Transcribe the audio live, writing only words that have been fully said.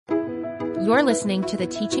You're listening to the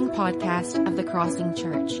teaching podcast of the Crossing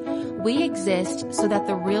Church. We exist so that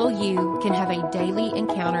the real you can have a daily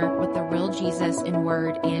encounter with the real Jesus in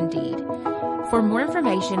word and deed. For more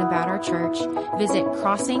information about our church, visit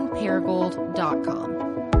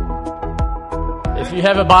crossingparagould.com. If you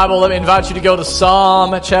have a Bible, let me invite you to go to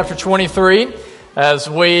Psalm chapter 23 as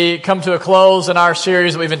we come to a close in our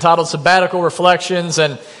series that we've entitled Sabbatical Reflections.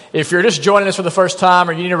 And if you're just joining us for the first time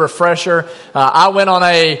or you need a refresher, I went on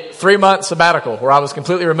a 3-month sabbatical where I was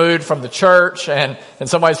completely removed from the church and in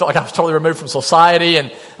some ways felt like I was totally removed from society.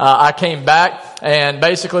 And I came back, and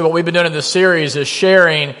basically what we've been doing in this series is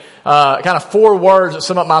sharing kind of 4 words that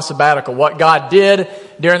sum up my sabbatical, what God did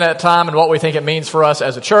during that time and what we think it means for us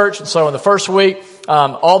as a church. And so in the first week,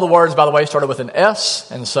 all the words, by the way, started with an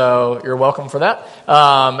S, and so you're welcome for that.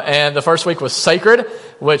 And the first week was sacred,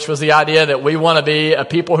 which was the idea that we want to be a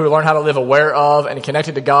people who learn how to live aware of and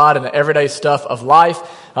connected to God in the everyday stuff of life.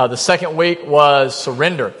 The second week was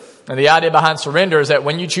surrender. And the idea behind surrender is that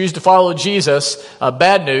when you choose to follow Jesus,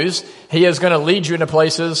 bad news, He is going to lead you into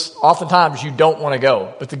places oftentimes you don't want to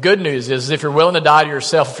go. But the good news is if you're willing to die to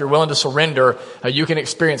yourself, if you're willing to surrender, you can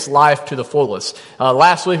experience life to the fullest.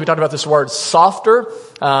 Last week we talked about this word softer.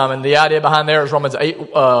 And the idea behind there is Romans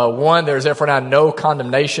 8:1. There is therefore now no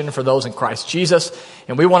condemnation for those in Christ Jesus.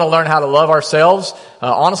 And we want to learn how to love ourselves,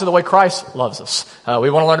 honestly, the way Christ loves us. We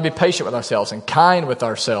want to learn to be patient with ourselves and kind with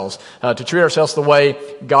ourselves, to treat ourselves the way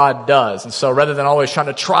God does. And so rather than always trying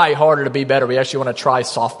to try harder to be better, we actually want to try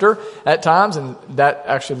softer at times, and that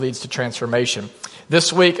actually leads to transformation.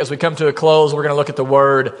 This week, as we come to a close, we're going to look at the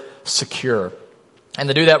word secure. And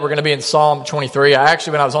to do that, we're going to be in Psalm 23. When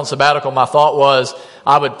I was on sabbatical, my thought was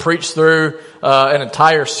I would preach through an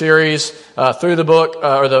entire series through the book,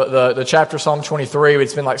 or the chapter Psalm 23. We'd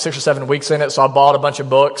spend like 6 or 7 weeks in it, so I bought a bunch of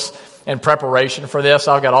books in preparation for this.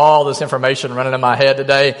 I've got all this information running in my head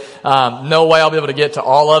today. No way I'll be able to get to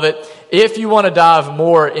all of it. If you want to dive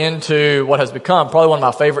more into what has become probably one of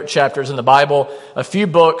my favorite chapters in the Bible, a few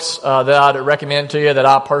books that I'd recommend to you that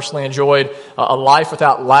I personally enjoyed, A Life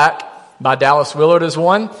Without Lack by Dallas Willard is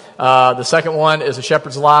one. The second one is A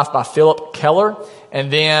Shepherd's Life by Philip Keller.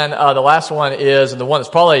 And then the last one is, and the one that's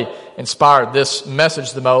probably inspired this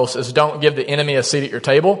message the most, is Don't Give the Enemy a Seat at Your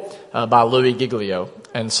Table by Louis Giglio.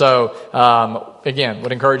 And so, again,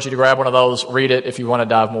 would encourage you to grab one of those, read it if you want to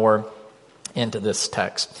dive more into this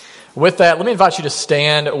text. With that, let me invite you to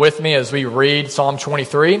stand with me as we read Psalm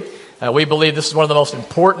 23. We believe this is one of the most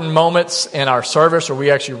important moments in our service where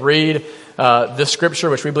we actually read this scripture,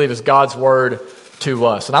 which we believe is God's word to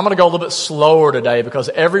us. And I'm going to go a little bit slower today because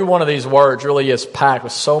every one of these words really is packed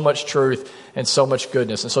with so much truth and so much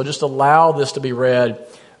goodness. And so just allow this to be read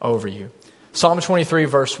over you. Psalm 23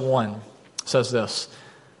 verse 1 says this: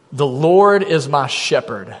 "The Lord is my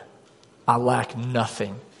shepherd, I lack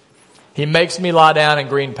nothing. He makes me lie down in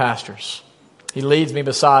green pastures. He leads me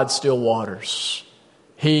beside still waters.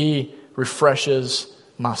 He refreshes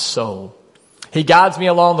my soul. He guides me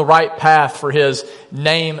along the right path for His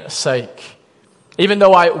name's sake. Even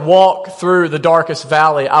though I walk through the darkest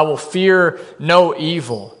valley, I will fear no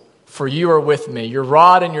evil, for You are with me. Your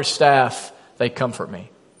rod and Your staff, they comfort me.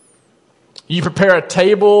 You prepare a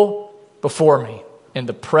table before me in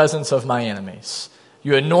the presence of my enemies.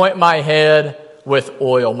 You anoint my head with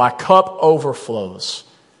oil. My cup overflows.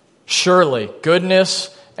 Surely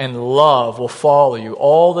goodness and love will follow you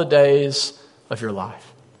all the days of your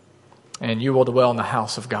life, and you will dwell in the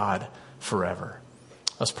house of God forever."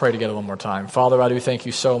 Let's pray together one more time. Father, I do thank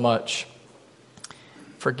You so much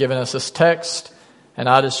for giving us this text, and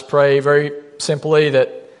I just pray very simply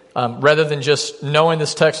that rather than just knowing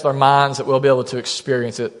this text with our minds, that we'll be able to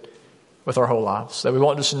experience it with our whole lives, that we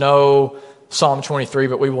won't just know Psalm 23,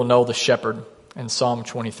 but we will know the shepherd in Psalm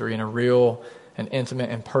 23 in a real and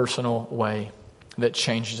intimate and personal way that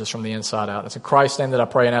changes us from the inside out. It's in Christ's name that I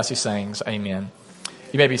pray and ask these things. Amen.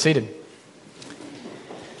 You may be seated.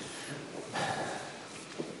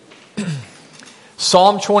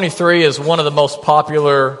 Psalm 23 is one of the most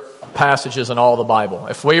popular passages in all the Bible.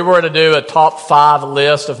 If we were to do a top 5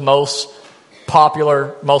 list of most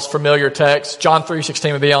popular, most familiar texts, John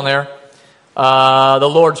 3:16 would be on there. The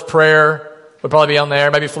Lord's Prayer would probably be on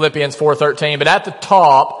there, maybe Philippians 4:13. But at the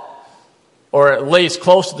top, or at least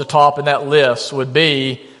close to the top in that list, would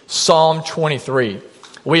be Psalm 23.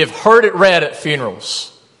 We have heard it read at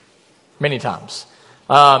funerals many times.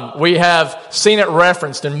 We have seen it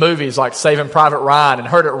referenced in movies like Saving Private Ryan and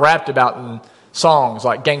heard it rapped about in songs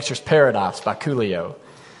like Gangster's Paradise by Coolio.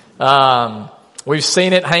 We've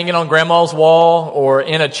seen it hanging on grandma's wall or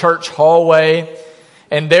in a church hallway.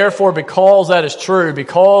 And therefore, because that is true,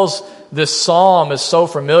 because this psalm is so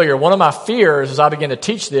familiar, one of my fears as I begin to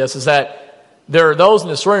teach this is that there are those in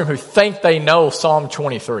this room who think they know Psalm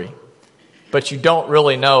 23, but you don't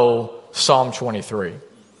really know Psalm 23.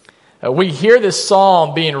 We hear this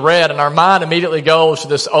psalm being read, and our mind immediately goes to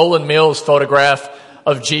this Olin Mills photograph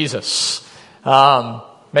of Jesus.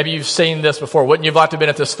 Maybe you've seen this before. Wouldn't you have liked to have been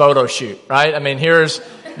at this photo shoot, right? I mean, here's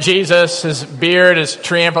Jesus, his beard, his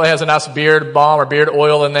trim probably has a nice beard balm or beard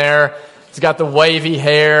oil in there. He's got the wavy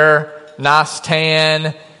hair, nice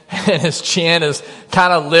tan, and his chin is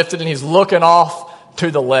kind of lifted, and he's looking off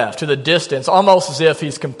to the left, to the distance, almost as if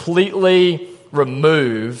he's completely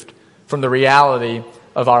removed from the reality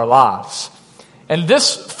of our lives. And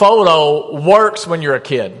this photo works when you're a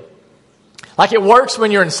kid. Like it works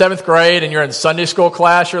when you're in 7th grade and you're in Sunday school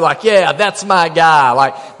class. You're like, yeah, that's my guy.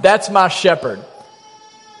 Like, that's my shepherd.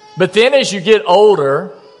 But then as you get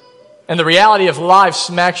older and the reality of life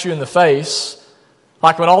smacks you in the face,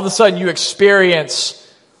 like when all of a sudden you experience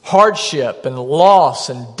hardship and loss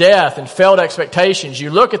and death and failed expectations, you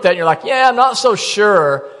look at that and you're like, yeah, I'm not so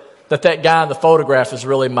sure that that guy in the photograph is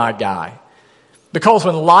really my guy. Because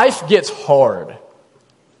when life gets hard,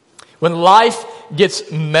 when life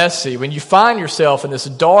gets messy, when you find yourself in this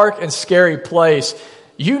dark and scary place,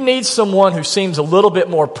 you need someone who seems a little bit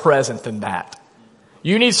more present than that.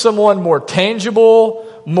 You need someone more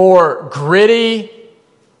tangible, more gritty,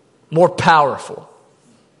 more powerful.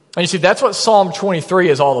 And you see, that's what Psalm 23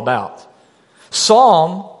 is all about.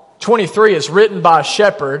 Psalm 23 is written by a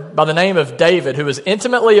shepherd by the name of David, who is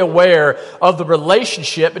intimately aware of the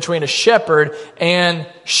relationship between a shepherd and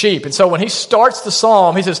sheep. And so when he starts the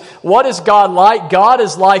psalm, he says, what is God like? God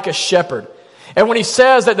is like a shepherd. And when he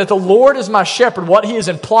says that the Lord is my shepherd, what he is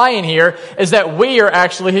implying here is that we are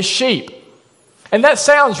actually his sheep. And that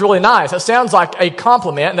sounds really nice. That sounds like a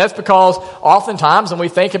compliment. And that's because oftentimes when we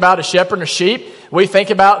think about a shepherd and a sheep, we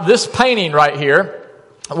think about this painting right here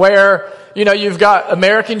where, you know, you've got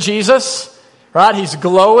American Jesus, right? He's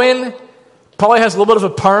glowing, probably has a little bit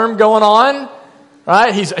of a perm going on,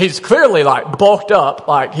 right? He's clearly like bulked up,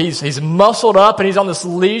 like he's muscled up, and he's on this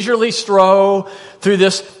leisurely stroll through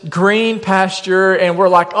this green pasture, and we're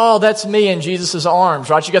like, oh, that's me in Jesus' arms,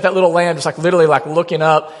 right? You got that little lamb just like literally like looking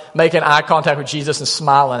up, making eye contact with Jesus and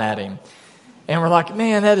smiling at him. And we're like,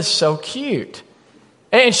 man, that is so cute.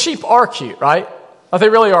 And sheep are cute, right? Like, they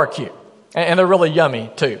really are cute. And they're really yummy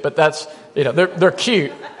too, but that's, you know, they're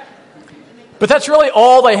cute. But that's really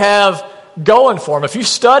all they have going for them. If you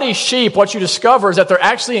study sheep, what you discover is that they're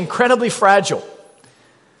actually incredibly fragile.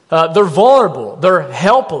 They're vulnerable. They're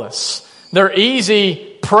helpless. They're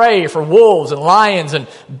easy prey for wolves and lions and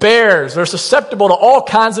bears. They're susceptible to all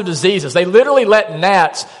kinds of diseases. They literally let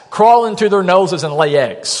gnats crawl into their noses and lay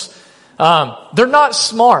eggs. They're not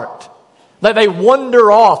smart. They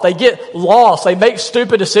wander off. They get lost. They make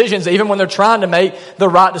stupid decisions even when they're trying to make the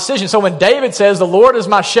right decision. So when David says, the Lord is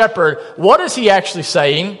my shepherd, what is he actually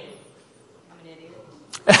saying? I'm an idiot.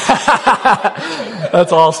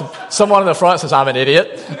 That's awesome. Someone in the front says, I'm an idiot.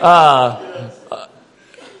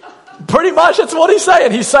 Pretty much that's what he's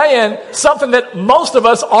saying. He's saying something that most of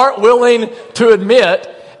us aren't willing to admit,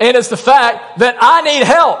 and it's the fact that I need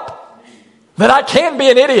help. That I can be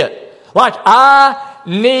an idiot. Like, I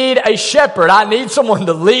need a shepherd. I need someone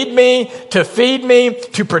to lead me, to feed me,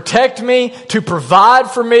 to protect me, to provide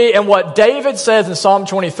for me. And what David says in Psalm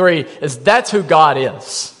 23 is that's who God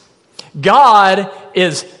is. God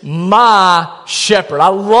is my shepherd. I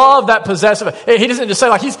love that possessive. He doesn't just say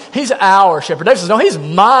like he's our shepherd. David says, no, he's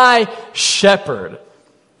my shepherd.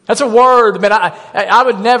 That's a word. I mean, I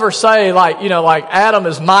would never say like, you know, like Adam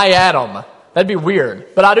is my Adam. That'd be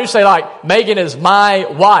weird. But I do say like Megan is my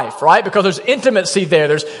wife, right? Because there's intimacy there.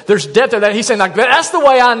 There's depth there. That he's saying like that's the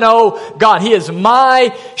way I know God. He is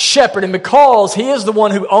my shepherd. And because he is the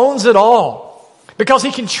one who owns it all. Because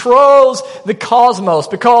he controls the cosmos.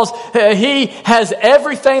 Because he has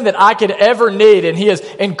everything that I could ever need. And he is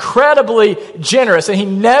incredibly generous. And he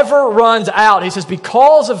never runs out. He says,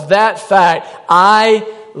 because of that fact, I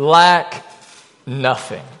lack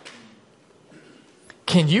nothing.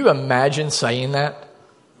 Can you imagine saying that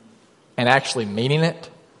and actually meaning it?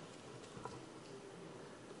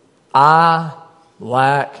 I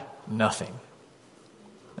lack nothing.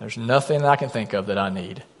 There's nothing that I can think of that I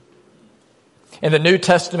need. In the New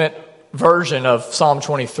Testament version of Psalm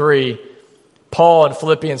 23, Paul in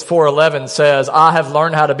Philippians 4:11 says, I have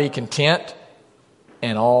learned how to be content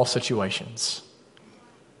in all situations.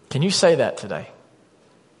 Can you say that today?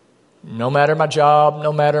 No matter my job,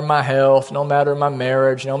 no matter my health, no matter my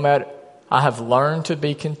marriage, I have learned to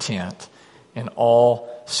be content in all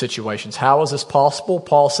situations. How is this possible?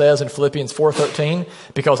 Paul says in Philippians 4:13,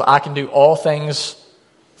 because I can do all things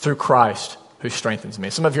through Christ who strengthens me.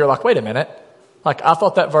 Some of you are like, wait a minute. Like, I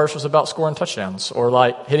thought that verse was about scoring touchdowns or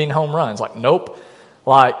like hitting home runs. Like, nope.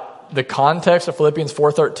 Like, the context of Philippians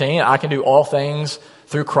 4:13, I can do all things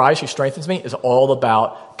through Christ who strengthens me, is all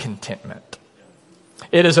about contentment.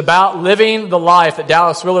 It is about living the life that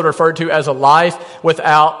Dallas Willard referred to as a life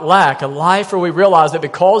without lack. A life where we realize that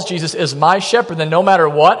because Jesus is my shepherd, then no matter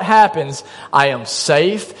what happens, I am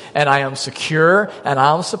safe and I am secure and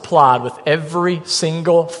I am supplied with every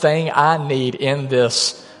single thing I need in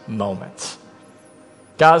this moment.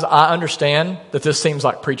 Guys, I understand that this seems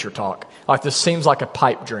like preacher talk. Like this seems like a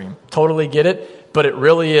pipe dream. Totally get it, but it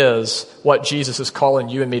really is what Jesus is calling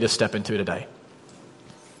you and me to step into today.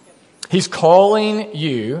 He's calling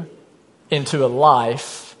you into a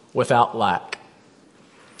life without lack.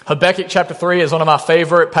 Habakkuk chapter 3 is one of my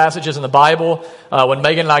favorite passages in the Bible. When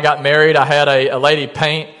Megan and I got married, I had a lady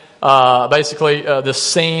paint this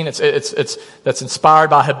scene. It's that's inspired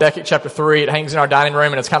by Habakkuk chapter 3. It hangs in our dining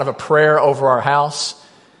room, and it's kind of a prayer over our house.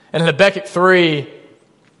 And in Habakkuk 3,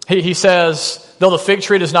 he says, though the fig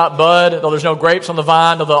tree does not bud, though there's no grapes on the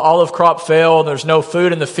vine, though the olive crop fail, there's no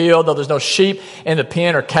food in the field, though there's no sheep in the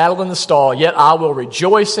pen or cattle in the stall, yet I will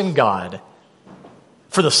rejoice in God.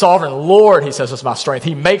 For the sovereign Lord, he says, is my strength.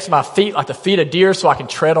 He makes my feet like the feet of deer so I can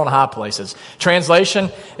tread on high places.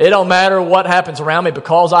 Translation, it don't matter what happens around me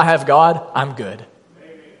because I have God, I'm good.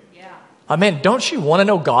 Yeah. I mean, don't you want to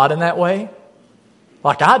know God in that way?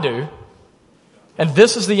 Like I do. And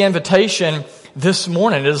this is the invitation this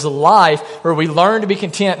morning. It is a life where we learn to be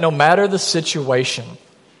content no matter the situation.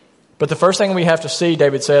 But the first thing we have to see,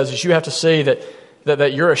 David says, is you have to see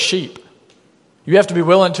that you're a sheep. You have to be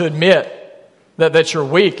willing to admit that you're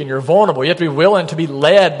weak and you're vulnerable. You have to be willing to be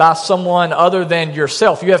led by someone other than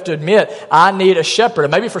yourself. You have to admit, I need a shepherd.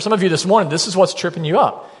 And maybe for some of you this morning, this is what's tripping you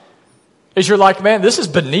up. Is you're like, man, this is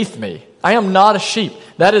beneath me. I am not a sheep.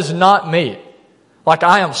 That is not me. Like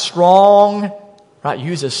I am strong. Right,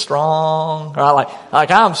 uses strong, right?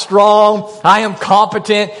 Like I am strong, I am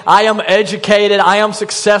competent, I am educated, I am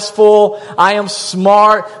successful, I am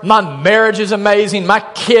smart, my marriage is amazing, my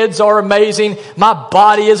kids are amazing, my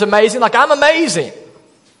body is amazing, like I'm amazing.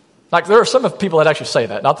 Like there are some people that actually say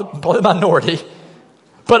that, not the minority,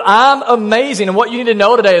 but I'm amazing. And what you need to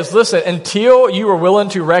know today is, listen, until you are willing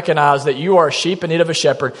to recognize that you are a sheep in need of a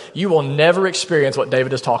shepherd, you will never experience what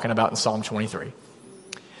David is talking about in Psalm 23.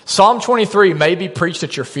 Psalm 23 may be preached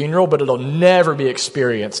at your funeral, but it'll never be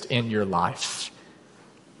experienced in your life.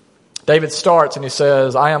 David starts and he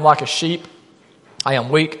says, I am like a sheep. I am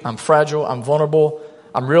weak. I'm fragile. I'm vulnerable.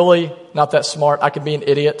 I'm really not that smart. I could be an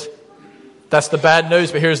idiot. That's the bad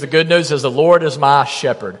news, but here's the good news is the Lord is my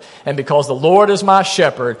shepherd. And because the Lord is my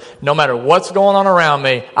shepherd, no matter what's going on around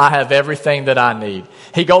me, I have everything that I need.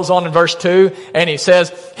 He goes on in verse 2 and he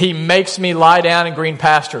says, He makes me lie down in green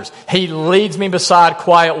pastures. He leads me beside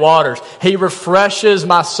quiet waters. He refreshes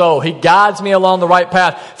my soul. He guides me along the right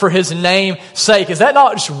path for His name's sake. Is that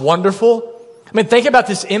not just wonderful? I mean, think about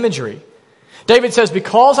this imagery. David says,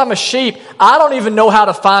 because I'm a sheep, I don't even know how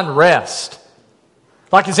to find rest.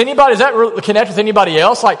 Like, does that connect with anybody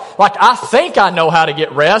else? Like I think I know how to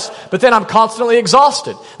get rest, but then I'm constantly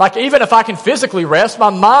exhausted. Like, even if I can physically rest, my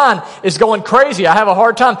mind is going crazy. I have a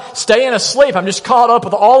hard time staying asleep. I'm just caught up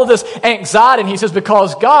with all of this anxiety. And he says,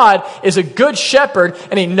 because God is a good shepherd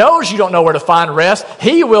and He knows you don't know where to find rest,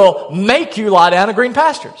 He will make you lie down in green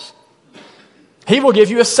pastures. He will give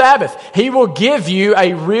you a Sabbath. He will give you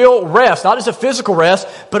a real rest, not just a physical rest,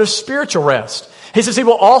 but a spiritual rest. He says He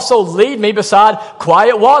will also lead me beside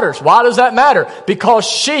quiet waters. Why does that matter? Because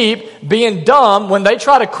sheep, being dumb, when they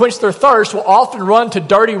try to quench their thirst, will often run to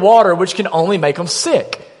dirty water, which can only make them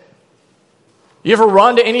sick. You ever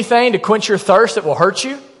run to anything to quench your thirst that will hurt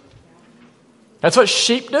you? That's what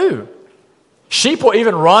sheep do. Sheep will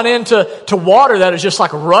even run into water that is just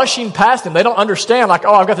like rushing past them. They don't understand, like,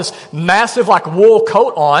 oh, I've got this massive like wool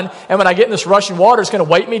coat on, and when I get in this rushing water, it's going to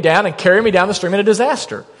weight me down and carry me down the stream in a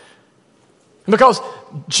disaster. And because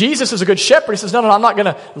Jesus is a good shepherd, He says, no, I'm not going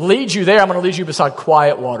to lead you there. I'm going to lead you beside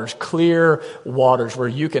quiet waters, clear waters where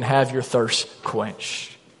you can have your thirst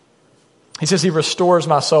quenched. He says He restores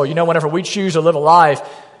my soul. You know, whenever we choose to live a life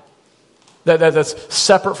that's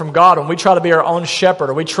separate from God, when we try to be our own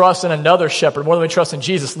shepherd or we trust in another shepherd more than we trust in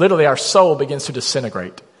Jesus, literally our soul begins to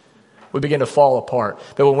disintegrate. We begin to fall apart.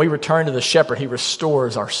 But when we return to the shepherd, He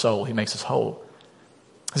restores our soul. He makes us whole.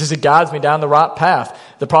 He says He guides me down the right path.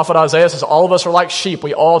 The prophet Isaiah says all of us are like sheep.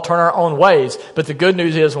 We all turn our own ways. But the good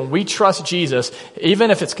news is when we trust Jesus,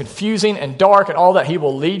 even if it's confusing and dark and all that, He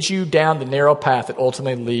will lead you down the narrow path that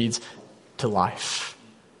ultimately leads to life.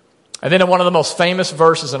 And then in one of the most famous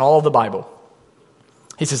verses in all of the Bible,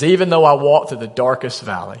 He says, even though I walk through the darkest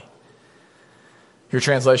valley, Your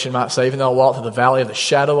translation might say, even though I walk through the valley of the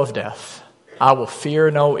shadow of death, I will fear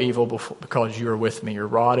no evil because you are with me. Your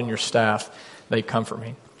rod and your staff, they comfort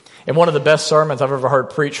me. In one of the best sermons I've ever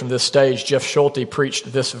heard preached from this stage, Jeff Schulte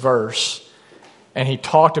preached this verse. And he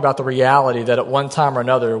talked about the reality that at one time or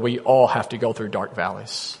another, we all have to go through dark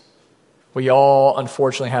valleys. We all,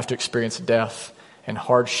 unfortunately, have to experience death and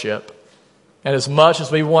hardship. And as much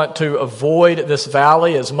as we want to avoid this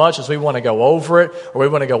valley, as much as we want to go over it, or we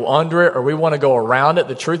want to go under it, or we want to go around it,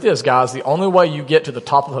 the truth is, guys, the only way you get to the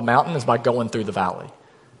top of a mountain is by going through the valley.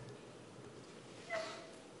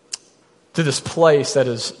 To this place that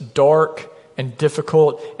is dark and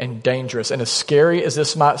difficult and dangerous. And as scary as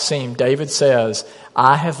this might seem, David says,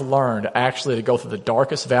 I have learned actually to go through the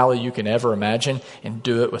darkest valley you can ever imagine and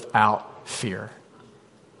do it without fear.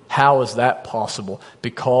 How is that possible?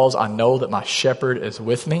 Because I know that my shepherd is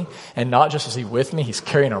with me. And not just is he with me, he's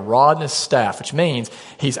carrying a rod and a staff, which means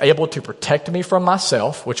he's able to protect me from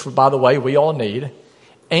myself, which, by the way, we all need.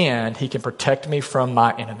 And he can protect me from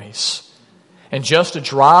my enemies. And just to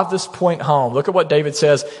drive this point home, look at what David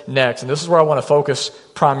says next. And this is where I want to focus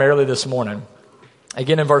primarily this morning.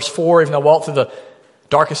 Again, in verse 4, even though I walk through the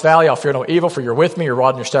darkest valley, I'll fear no evil, for you're with me, your rod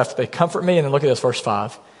and your staff, they comfort me. And then look at this, verse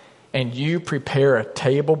 5. And you prepare a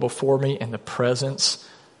table before me in the presence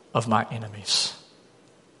of my enemies.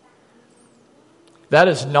 That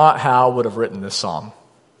is not how I would have written this psalm.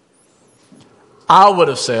 I would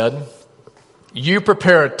have said, you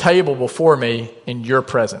prepare a table before me in your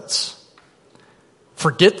presence.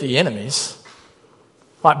 Forget the enemies.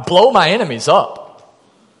 Like, blow my enemies up.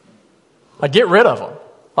 Like, get rid of them.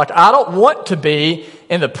 Like, I don't want to be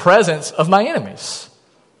in the presence of my enemies.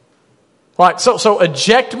 Like, so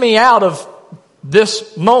eject me out of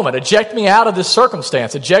this moment. Eject me out of this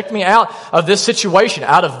circumstance. Eject me out of this situation,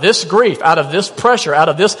 out of this grief, out of this pressure, out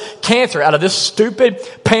of this cancer, out of this stupid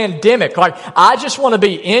pandemic. Like, I just want to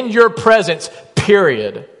be in your presence,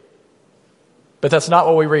 period. But that's not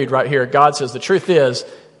what we read right here. God says the truth is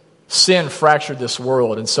sin fractured this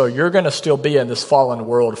world. And so you're going to still be in this fallen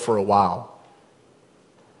world for a while.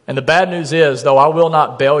 And the bad news is, though I will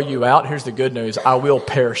not bail you out, here's the good news. I will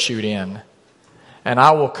parachute in. And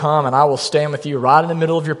I will come and I will stand with you right in the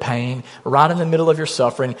middle of your pain, right in the middle of your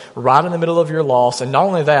suffering, right in the middle of your loss. And not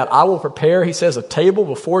only that, I will prepare, he says, a table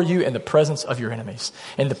before you in the presence of your enemies,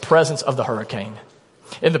 in the presence of the hurricane,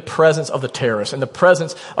 in the presence of the terrorists, in the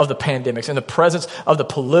presence of the pandemics, in the presence of the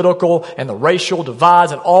political and the racial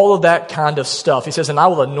divides and all of that kind of stuff. He says, and I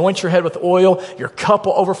will anoint your head with oil, your cup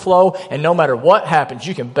will overflow, and no matter what happens,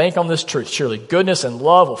 you can bank on this truth. Surely goodness and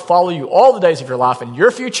love will follow you all the days of your life. And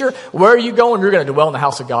your future, where are you going? You're going to dwell in the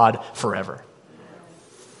house of God forever.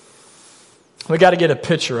 We got to get a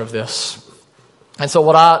picture of this. And so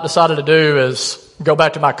what I decided to do is go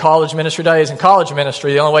back to my college ministry days. In college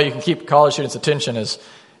ministry, the only way you can keep college students' attention is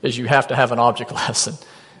you have to have an object lesson.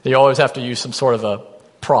 You always have to use some sort of a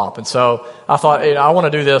prop. And so I thought, I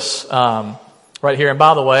want to do this right here. And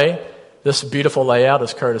by the way, this beautiful layout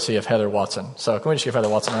is courtesy of Heather Watson. So can we just give Heather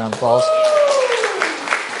Watson a round of applause?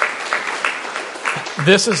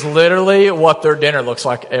 This is literally what their dinner looks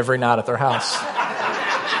like every night at their house.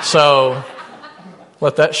 So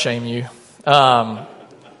let that shame you.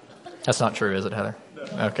 That's not true, is it, Heather?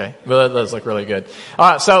 Okay. Well, that does look really good.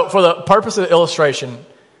 All right, so for the purpose of the illustration,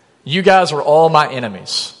 you guys are all my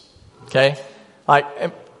enemies. Okay? Like,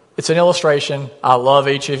 it's an illustration. I love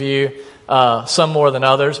each of you, some more than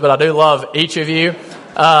others, but I do love each of you.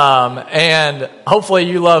 And hopefully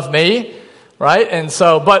you love me, right? And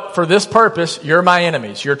so, but for this purpose, you're my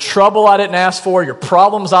enemies. Your trouble I didn't ask for, your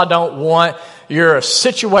problems I don't want, your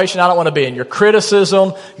situation I don't want to be in, your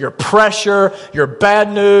criticism, your pressure, your bad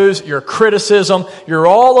news, your criticism, you're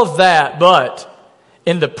all of that. But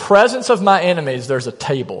in the presence of my enemies, there's a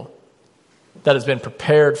table that has been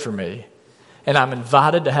prepared for me. And I'm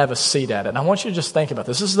invited to have a seat at it. And I want you to just think about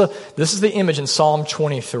this. This is the image in Psalm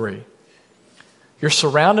 23. You're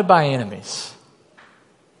surrounded by enemies.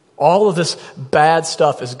 All of this bad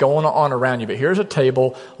stuff is going on around you. But here's a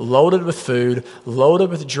table loaded with food, loaded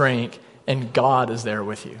with drink, and God is there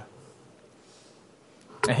with you.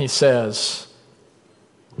 And he says,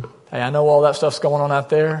 hey, I know all that stuff's going on out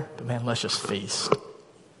there, but man, let's just feast.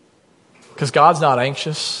 Because God's not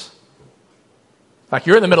anxious. Like,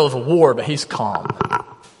 you're in the middle of a war, but he's calm.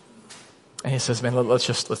 And he says, man,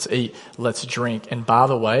 let's eat, let's drink. And by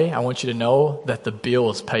the way, I want you to know that the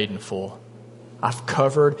bill is paid in full. I've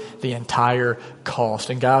covered the entire cost.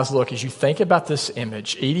 And guys, look, as you think about this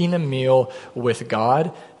image, eating a meal with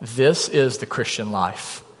God, this is the Christian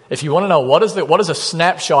life. If you want to know what is a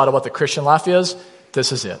snapshot of what the Christian life is,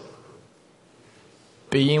 this is it.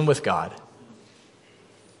 Being with God.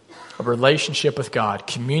 a relationship with God,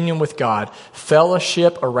 communion with God,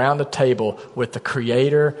 fellowship around the table with the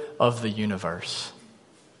creator of the universe.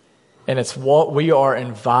 And it's what we are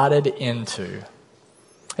invited into.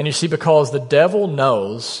 And you see, because the devil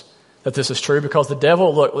knows that this is true, because the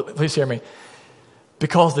devil, look, please hear me,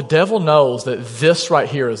 because the devil knows that this right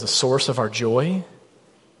here is the source of our joy,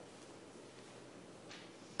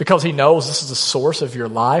 because he knows this is the source of your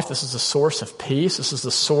life, this is the source of peace, this is the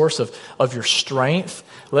source of your strength,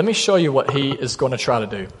 let me show you what he is going to try to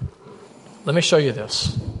do. Let me show you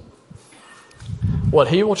this. What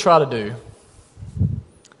he will try to do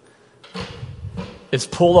is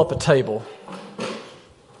pull up a table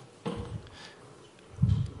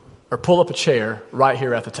or pull up a chair right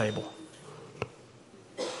here at the table.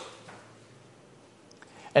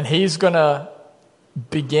 And he's going to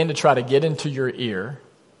begin to try to get into your ear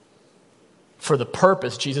for the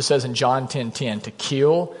purpose, Jesus says in John 10:10, to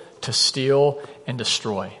kill, to steal, and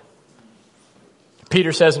destroy.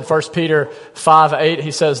 Peter says in 1 Peter 5:8,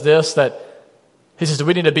 he says this, that he says,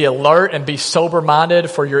 we need to be alert and be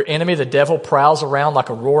sober-minded, for your enemy, the devil, prowls around like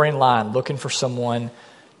a roaring lion looking for someone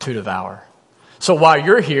to devour. So while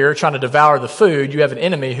you're here trying to devour the food, you have an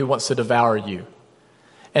enemy who wants to devour you.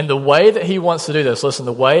 And the way that he wants to do this, listen,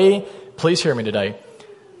 please hear me today,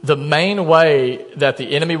 the main way that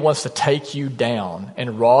the enemy wants to take you down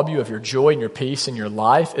and rob you of your joy and your peace in your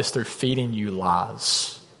life is through feeding you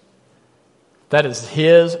lies. That is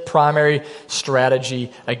his primary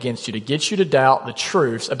strategy against you, to get you to doubt the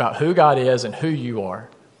truths about who God is and who you are.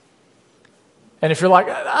 And if you're like,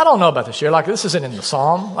 I don't know about this, you're like, this isn't in the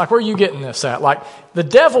Psalm. Like, where are you getting this at? Like, the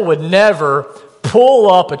devil would never pull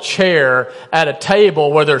up a chair at a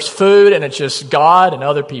table where there's food and it's just God and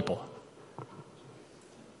other people.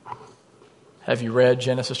 Have you read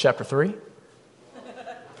Genesis chapter 3?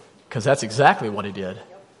 Because that's exactly what he did.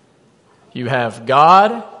 You have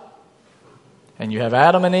God, and you have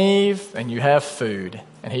Adam and Eve, and you have food.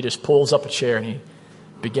 And he just pulls up a chair and he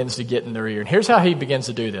begins to get in their ear. And here's how he begins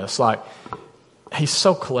to do this. Like, he's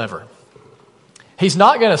so clever. He's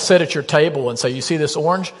not going to sit at your table and say, you see this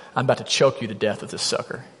orange? I'm about to choke you to death with this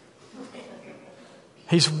sucker.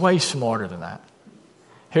 He's way smarter than that.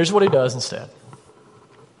 Here's what he does instead.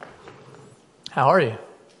 How are you?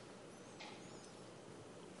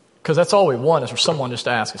 Because that's all we want, is for someone just to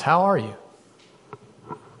ask us, how are you?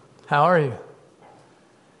 How are you?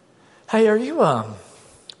 Hey, are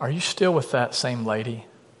you still with that same lady?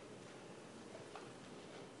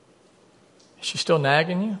 Is she still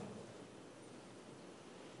nagging you?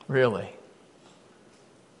 Really?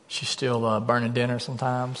 She's still burning dinner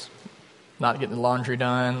sometimes? Not getting the laundry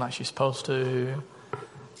done like she's supposed to?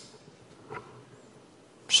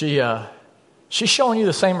 She's showing you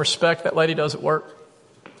the same respect that lady does at work?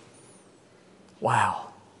 Wow.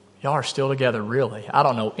 Y'all are still together, really. I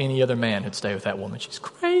don't know any other man who'd stay with that woman. She's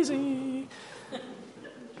crazy.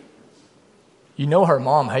 You know her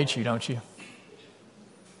mom hates you, don't you?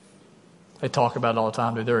 They talk about it all the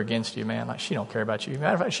time, dude. They're against you, man. Like, she don't care about you.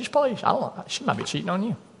 Matter of fact, she might be cheating on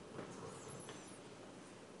you.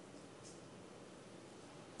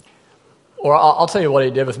 Or I'll tell you what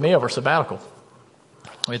he did with me over Sabbatical.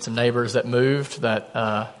 We had some neighbors that moved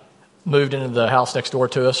into the house next door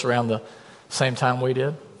to us around the same time we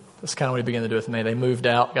did. That's kind of what he began to do with me. They moved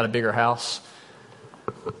out, got a bigger house.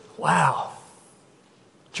 Wow.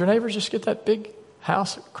 Did your neighbors just get that big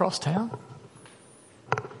house across town?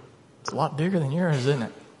 It's a lot bigger than yours, isn't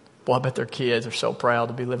it? Boy, I bet their kids are so proud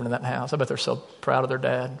to be living in that house. I bet they're so proud of their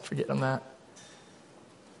dad for getting them that.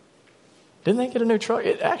 Didn't they get a new truck?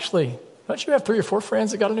 Don't you have 3 or 4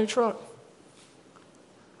 friends that got a new truck?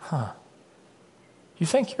 Huh. You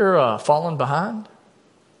think you're falling behind?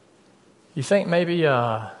 You think maybe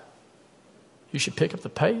you should pick up the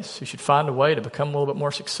pace? You should find a way to become a little bit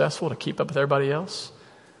more successful, to keep up with everybody else?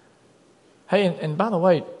 Hey, and by the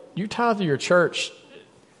way, you tithe to your church.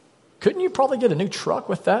 Couldn't you probably get a new truck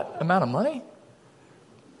with that amount of money?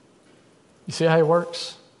 You see how he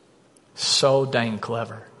works? So dang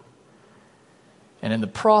clever. And in the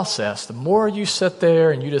process, the more you sit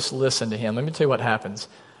there and you just listen to him, let me tell you what happens.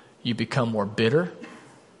 You become more bitter.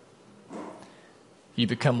 You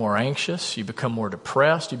become more anxious. You become more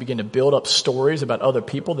depressed. You begin to build up stories about other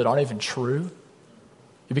people that aren't even true.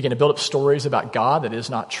 You begin to build up stories about God that is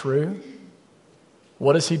not true.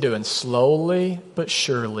 What is he doing? Slowly but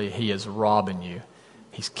surely, he is robbing you.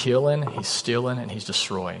 He's killing, he's stealing, and he's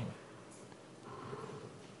destroying.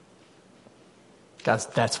 Guys,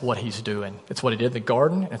 that's what he's doing. It's what he did in the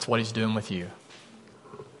garden, and it's what he's doing with you.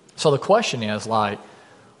 So the question is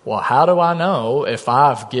well, how do I know if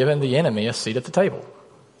I've given the enemy a seat at the table?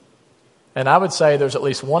 And I would say there's at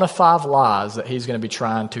least one of 5 lies that he's going to be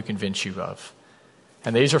trying to convince you of.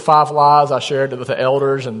 And these are 5 lies I shared with the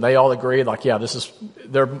elders, and they all agreed, like, yeah,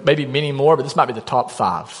 there may be many more, but this might be the top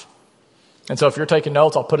 5. And so if you're taking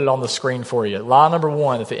notes, I'll put it on the screen for you. Lie number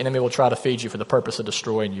 1 that the enemy will try to feed you for the purpose of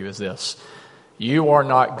destroying you is this: you are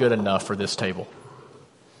not good enough for this table.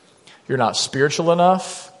 You're not spiritual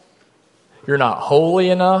enough. You're not holy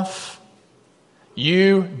enough.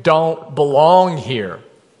 You don't belong here.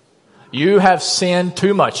 You have sinned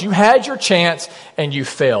too much. You had your chance and you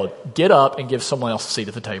failed. Get up and give someone else a seat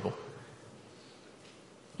at the table.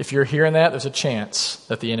 If you're hearing that, there's a chance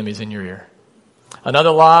that the enemy's in your ear.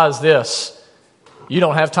 Another lie is this: you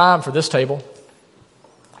don't have time for this table.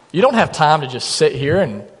 You don't have time to just sit here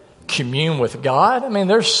and commune with God. I mean,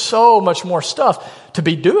 there's so much more stuff to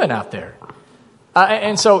be doing out there.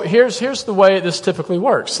 And so here's the way this typically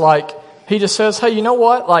works. Like, he just says, hey, you know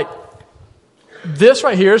what? Like, this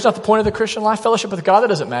right here is not the point of the Christian life. Fellowship with God, that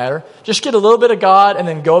doesn't matter. Just get a little bit of God and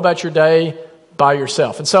then go about your day by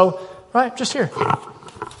yourself. And so, right, just here.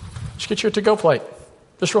 Just get your to-go plate.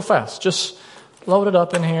 Just real fast. Just load it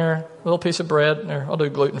up in here. A little piece of bread. There, I'll do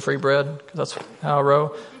gluten-free bread because that's how I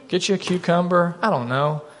roll. Get you a cucumber. I don't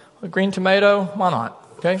know. A green tomato. Why not?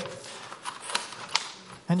 Okay?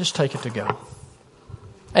 And just take it to go.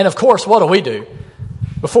 And of course, what do?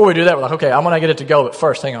 Before we do that, we're like, okay, I'm going to get it to go, but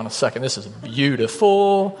first, hang on a second. This is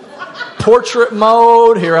beautiful. Portrait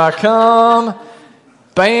mode, here I come.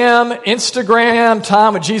 Bam, Instagram,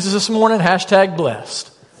 time with Jesus this morning,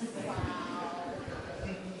 #blessed.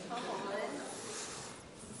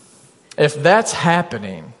 If that's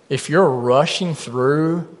happening, if you're rushing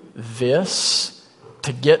through this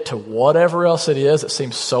to get to whatever else it is that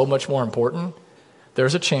seems so much more important,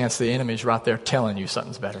 there's a chance the enemy's right there telling you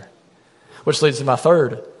something's better. Which leads to my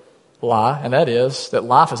third lie, and that is that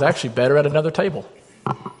life is actually better at another table.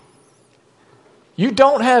 You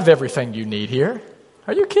don't have everything you need here.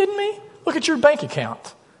 Are you kidding me? Look at your bank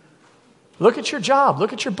account. Look at your job.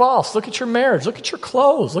 Look at your boss. Look at your marriage. Look at your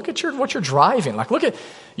clothes. Look at what you're driving. Like, look at,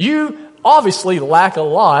 you obviously lack a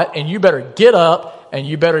lot, and you better get up and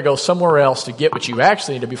you better go somewhere else to get what you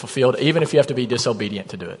actually need to be fulfilled, even if you have to be disobedient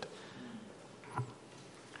to do it.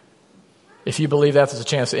 If you believe that, there's a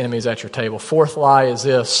chance the enemy is at your table. Fourth lie is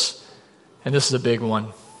this, and this is a big one.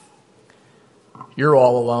 You're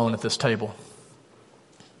all alone at this table.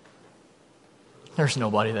 There's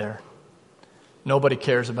nobody there. Nobody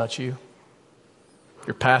cares about you.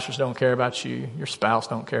 Your pastors don't care about you. Your spouse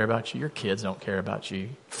don't care about you. Your kids don't care about you.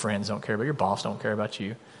 Friends don't care about you. Your boss don't care about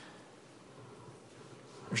you.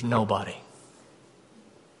 There's nobody.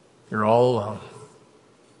 You're all alone.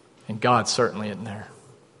 And God certainly isn't there.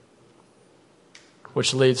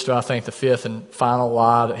 Which leads to, I think, the fifth and final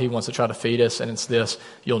lie that he wants to try to feed us, and it's this: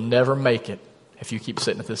 you'll never make it if you keep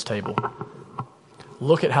sitting at this table.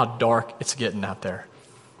 Look at how dark it's getting out there.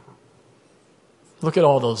 Look at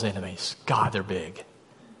all those enemies. God, they're big.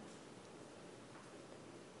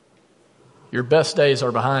 Your best days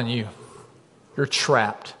are behind you. You're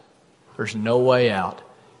trapped. There's no way out.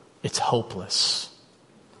 It's hopeless.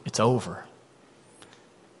 It's over.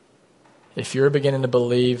 If you're beginning to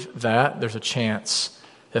believe that, there's a chance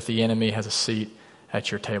that the enemy has a seat at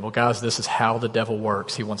your table. Guys, this is how the devil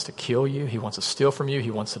works. He wants to kill you. He wants to steal from you. He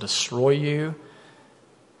wants to destroy you.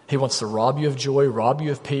 He wants to rob you of joy, rob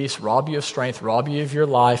you of peace, rob you of strength, rob you of your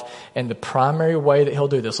life. And the primary way that he'll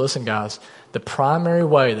do this, listen guys, the primary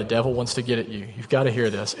way the devil wants to get at you, you've got to hear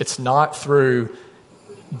this, it's not through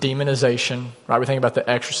demonization, right? We think about The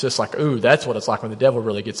Exorcist, like, ooh, that's what it's like when the devil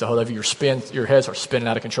really gets a hold of you. Your head starts spinning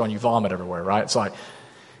out of control and you vomit everywhere, right? It's like,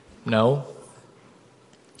 no.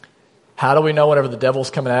 How do we know whenever the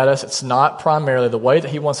devil's coming at us? It's not primarily, the way that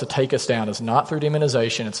he wants to take us down is not through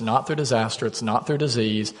demonization, it's not through disaster, it's not through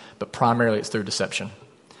disease, but primarily it's through deception.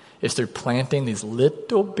 It's through planting these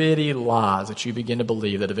little bitty lies that you begin to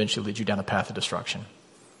believe that eventually lead you down a path of destruction.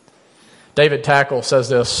 David Tackle says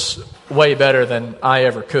this way better than I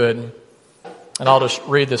ever could, and I'll just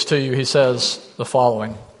read this to you. He says the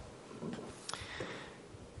following: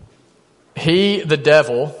 He, the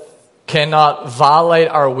devil, cannot violate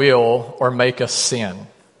our will or make us sin.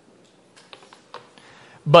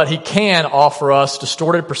 But he can offer us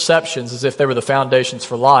distorted perceptions as if they were the foundations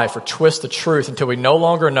for life, or twist the truth until we no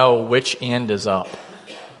longer know which end is up.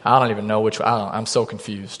 I don't even know I'm so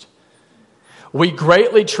confused. We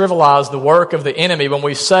greatly trivialize the work of the enemy when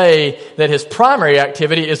we say that his primary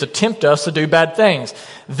activity is to tempt us to do bad things.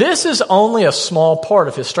 This is only a small part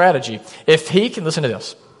of his strategy. If he can, listen to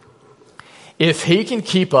this, if he can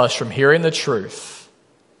keep us from hearing the truth,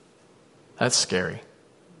 that's scary.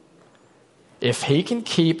 if he can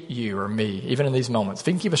keep you or me, even in these moments, if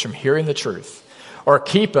he can keep us from hearing the truth, or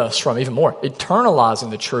keep us from, even more,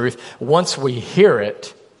 eternalizing the truth once we hear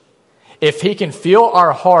it, if he can fill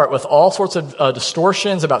our heart with all sorts of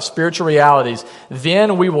distortions about spiritual realities,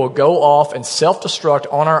 then we will go off and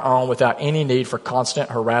self-destruct on our own without any need for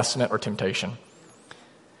constant harassment or temptation.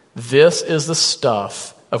 This is the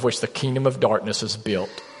stuff of which the kingdom of darkness is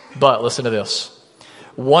built. But listen to this.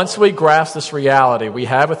 Once we grasp this reality, we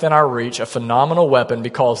have within our reach a phenomenal weapon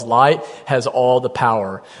because light has all the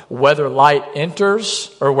power. Whether light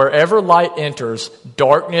enters or wherever light enters,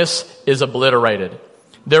 darkness is obliterated.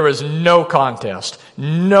 There is no contest,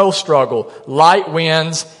 no struggle. Light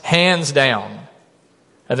wins, hands down.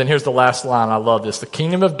 And then here's the last line. I love this. The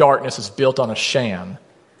kingdom of darkness is built on a sham,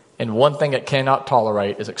 and one thing it cannot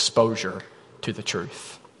tolerate is exposure to the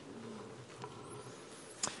truth.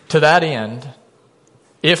 To that end,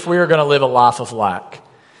 if we are going to live a life of lack,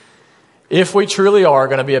 if we truly are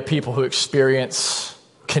going to be a people who experience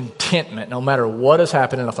contentment no matter what is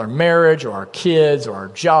happening with our marriage or our kids or our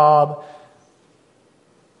job,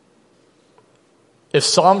 if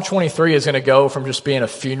Psalm 23 is going to go from just being a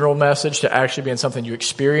funeral message to actually being something you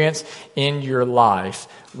experience in your life,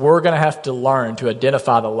 we're going to have to learn to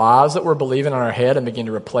identify the lies that we're believing in our head and begin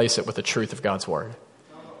to replace it with the truth of God's Word.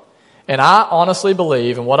 And I honestly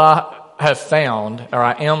believe, and what I have found, or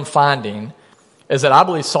I am finding, is that I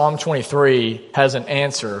believe Psalm 23 has an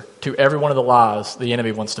answer to every one of the lies the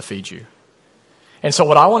enemy wants to feed you. And so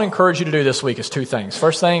what I want to encourage you to do this week is two things.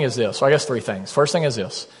 First thing is this, or I guess three things. First thing is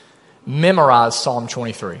this. Memorize Psalm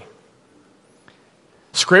 23.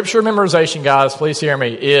 Scripture memorization, guys, please hear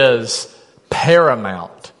me, is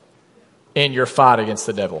paramount in your fight against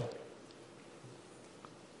the devil.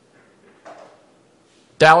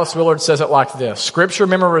 Dallas Willard says it like this. Scripture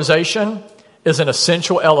memorization is an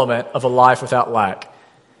essential element of a life without lack.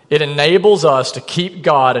 It enables us to keep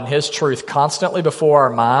God and His truth constantly before our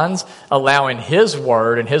minds, allowing His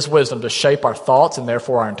word and His wisdom to shape our thoughts and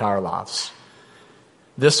therefore our entire lives.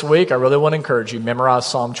 This week, I really want to encourage you, memorize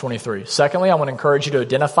Psalm 23. Secondly, I want to encourage you to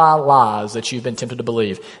identify lies that you've been tempted to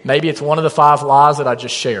believe. Maybe it's one of the 5 lies that I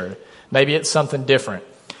just shared. Maybe it's something different.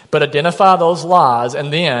 But identify those lies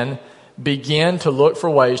and then begin to look for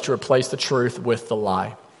ways to replace the truth with the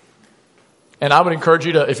lie. And I would encourage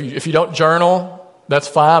you to, if you don't journal, that's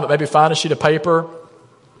fine, but maybe find a sheet of paper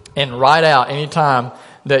and write out any time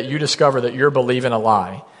that you discover that you're believing a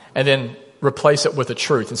lie. And then replace it with the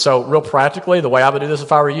truth. And so real practically, the way I would do this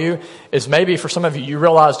if I were you, is maybe for some of you, you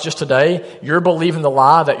realize just today, you're believing the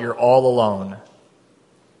lie that you're all alone.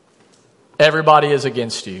 Everybody is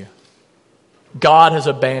against you. God has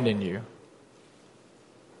abandoned you.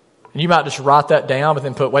 And you might just write that down, but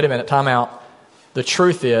then put, wait a minute, time out. The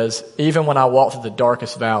truth is, even when I walk through the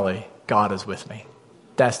darkest valley, God is with me.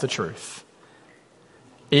 That's the truth.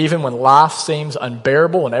 Even when life seems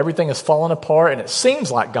unbearable and everything is falling apart and it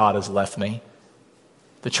seems like God has left me,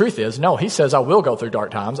 the truth is, no, He says I will go through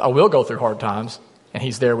dark times, I will go through hard times, and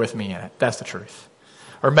He's there with me in it. That's the truth.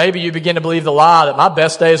 Or maybe you begin to believe the lie that my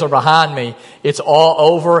best days are behind me, it's all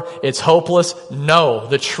over, it's hopeless. No,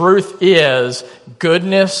 the truth is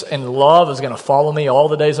goodness and love is going to follow me all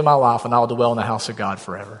the days of my life and I will dwell in the house of God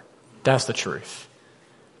forever. That's the truth.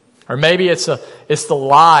 Or maybe it's the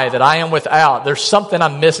lie that I am without. There's something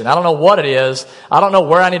I'm missing. I don't know what it is. I don't know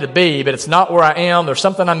where I need to be, but it's not where I am. There's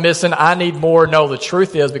something I'm missing. I need more. No, the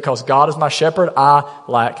truth is because God is my shepherd, I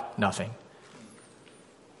lack nothing.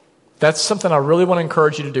 That's something I really want to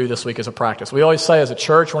encourage you to do this week as a practice. We always say as a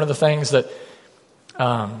church, one of the things that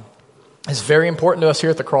is very important to us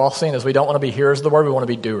here at the Crossing is we don't want to be hearers of the word. We want to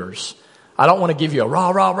be doers. I don't want to give you a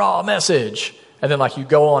raw message and then like you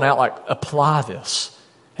go on out like apply this.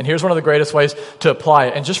 And here's one of the greatest ways to apply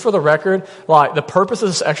it. And just for the record, like the purpose of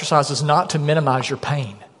this exercise is not to minimize your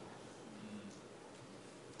pain.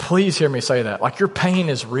 Please hear me say that. Like your pain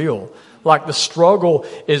is real. Like the struggle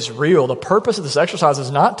is real. The purpose of this exercise is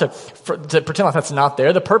not to pretend like that's not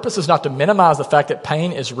there. The purpose is not to minimize the fact that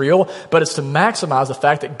pain is real, but it's to maximize the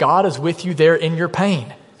fact that God is with you there in your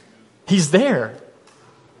pain. He's there.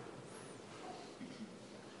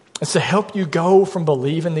 It's to help you go from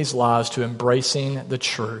believing these lies to embracing the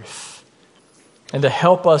truth. And to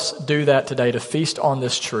help us do that today, to feast on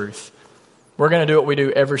this truth, we're going to do what we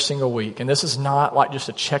do every single week. And this is not like just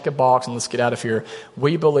a check a box and let's get out of here.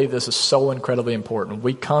 We believe this is so incredibly important.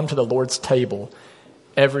 We come to the Lord's table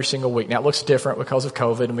every single week. Now, it looks different because of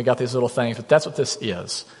COVID and we got these little things, but that's what this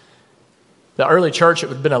is. The early church, it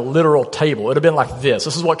would have been a literal table. It would have been like this.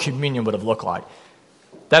 This is what communion would have looked like.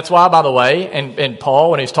 That's why, by the way, and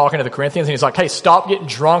Paul, when he's talking to the Corinthians, and he's like, hey, stop getting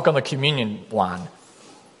drunk on the communion wine.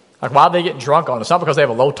 Like, why are they getting drunk on it? It's not because they have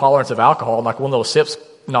a low tolerance of alcohol and like one little sip's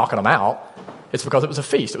knocking them out. It's because it was a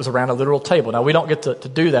feast. It was around a literal table. Now, we don't get to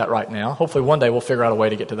do that right now. Hopefully one day we'll figure out a way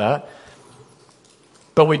to get to that.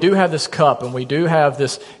 But we do have this cup, and we do have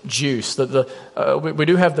this juice. We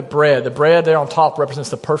do have the bread. The bread there on top represents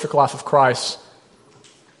the perfect life of Christ.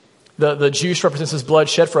 The juice represents his blood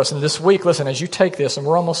shed for us. And this week, listen, as you take this, and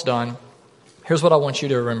we're almost done, here's what I want you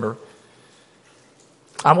to remember.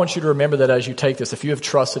 I want you to remember that as you take this, if you have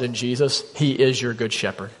trusted in Jesus, he is your good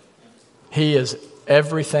shepherd. He is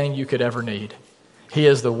everything you could ever need. He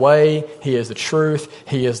is the way, he is the truth,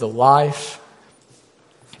 he is the life.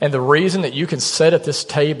 And the reason that you can sit at this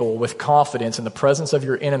table with confidence in the presence of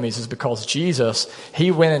your enemies is because Jesus, he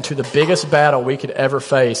went into the biggest battle we could ever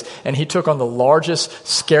face, and he took on the largest,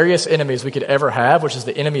 scariest enemies we could ever have, which is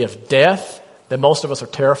the enemy of death that most of us are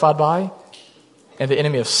terrified by, and the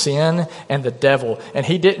enemy of sin and the devil. And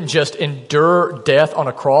he didn't just endure death on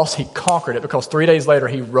a cross, he conquered it, because 3 days later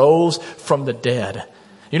he rose from the dead.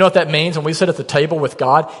 You know what that means? When we sit at the table with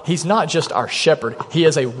God, he's not just our shepherd, he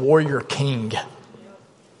is a warrior king.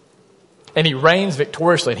 And he reigns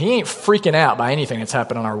victoriously. And he ain't freaking out by anything that's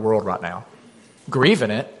happening in our world right now. Grieving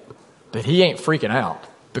it, but he ain't freaking out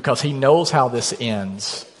because he knows how this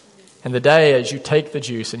ends. And the day as you take the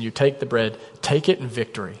juice and you take the bread, take it in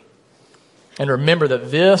victory. And remember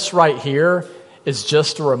that this right here is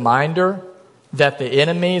just a reminder that the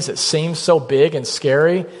enemies that seem so big and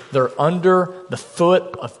scary, they're under the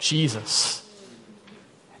foot of Jesus.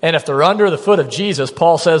 And if they're under the foot of Jesus,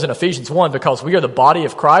 Paul says in Ephesians 1, because we are the body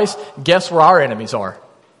of Christ, guess where our enemies are?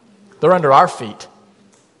 They're under our feet.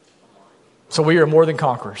 So we are more than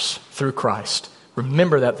conquerors through Christ.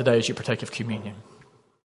 Remember that today as you partake of communion.